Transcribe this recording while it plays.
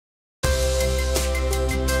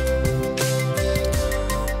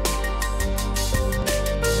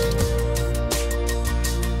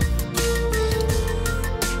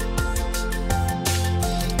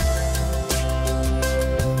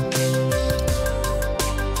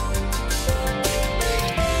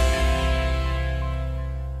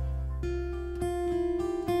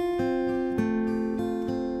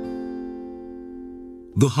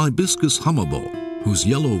The hibiscus hamabo, whose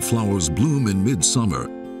yellow flowers bloom in midsummer,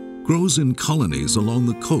 grows in colonies along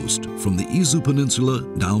the coast from the Izu Peninsula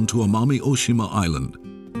down to Amami-Oshima Island.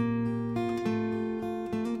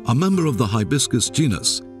 A member of the hibiscus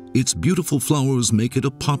genus, its beautiful flowers make it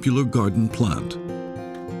a popular garden plant.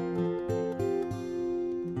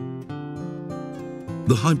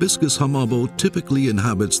 The hibiscus hamabo typically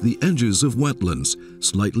inhabits the edges of wetlands,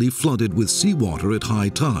 slightly flooded with seawater at high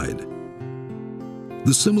tide.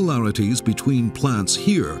 The similarities between plants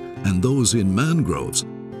here and those in mangroves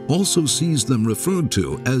also sees them referred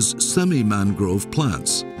to as semi-mangrove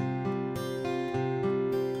plants.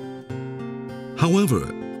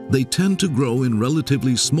 However, they tend to grow in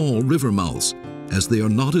relatively small river mouths, as they are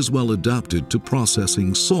not as well adapted to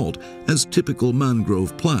processing salt as typical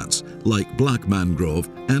mangrove plants like black mangrove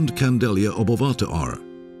and Kandelia obovata are.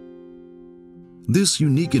 This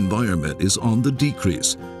unique environment is on the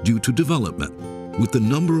decrease due to development, with the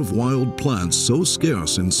number of wild plants so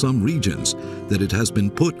scarce in some regions that it has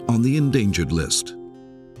been put on the endangered list.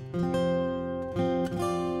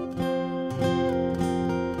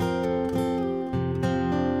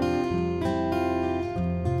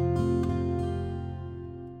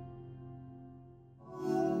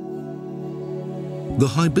 The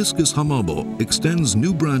hibiscus hamabo extends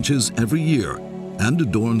new branches every year and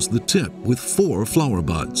adorns the tip with 4 flower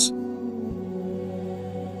buds.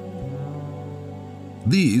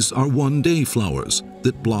 These are one-day flowers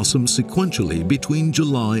that blossom sequentially between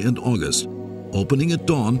July and August, opening at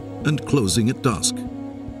dawn and closing at dusk.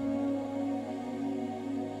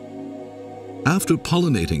 After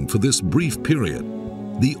pollinating for this brief period,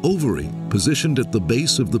 the ovary, positioned at the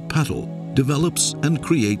base of the petal, develops and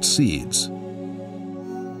creates seeds.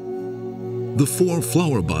 The 4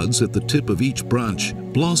 flower buds at the tip of each branch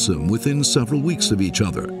blossom within several weeks of each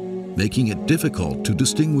other, making it difficult to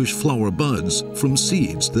distinguish flower buds from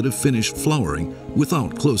seeds that have finished flowering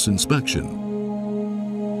without close inspection.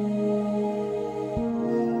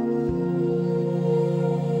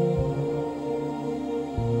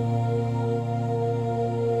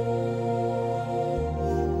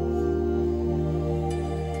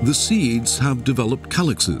 The seeds have developed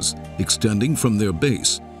calyxes extending from their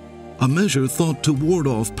base, a measure thought to ward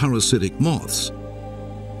off parasitic moths.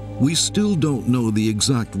 We still don't know the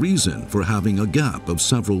exact reason for having a gap of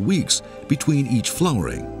several weeks between each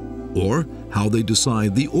flowering, or how they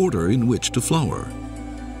decide the order in which to flower.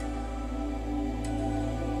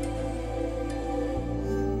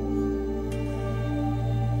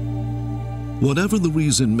 Whatever the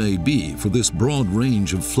reason may be for this broad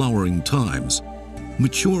range of flowering times,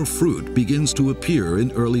 mature fruit begins to appear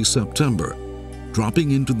in early September,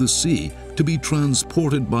 dropping into the sea to be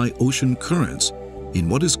transported by ocean currents in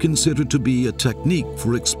what is considered to be a technique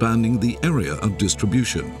for expanding the area of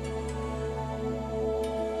distribution.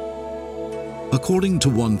 According to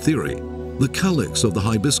one theory, the calyx of the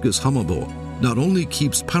hibiscus hamabo not only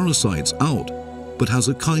keeps parasites out, but has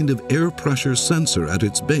a kind of air pressure sensor at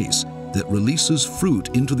its base that releases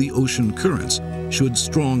fruit into the ocean currents should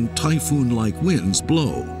strong typhoon-like winds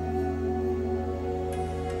blow.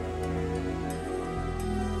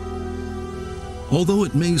 Although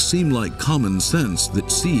it may seem like common sense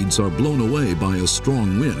that seeds are blown away by a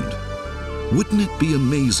strong wind, wouldn't it be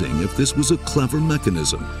amazing if this was a clever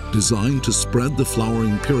mechanism designed to spread the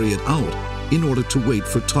flowering period out in order to wait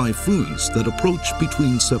for typhoons that approach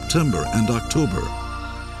between September and October?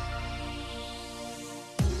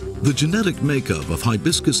 The genetic makeup of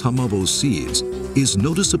hibiscus hamabo seeds is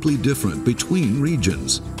noticeably different between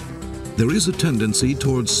regions. There is a tendency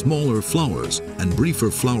towards smaller flowers and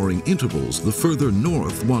briefer flowering intervals the further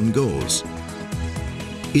north one goes.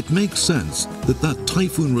 It makes sense that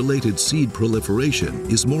typhoon-related seed proliferation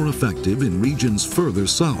is more effective in regions further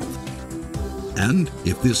south. And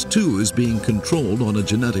if this too is being controlled on a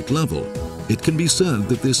genetic level, it can be said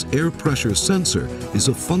that this air pressure sensor is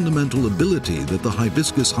a fundamental ability that the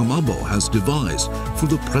hibiscus hamabo has devised for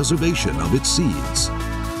the preservation of its seeds.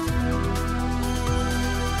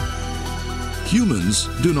 Humans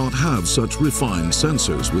do not have such refined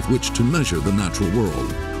sensors with which to measure the natural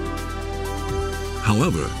world.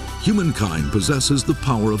 However, humankind possesses the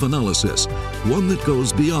power of analysis, one that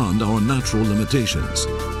goes beyond our natural limitations.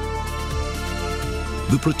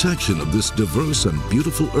 The protection of this diverse and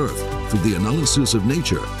beautiful Earth through the analysis of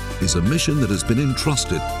nature is a mission that has been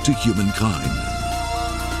entrusted to humankind.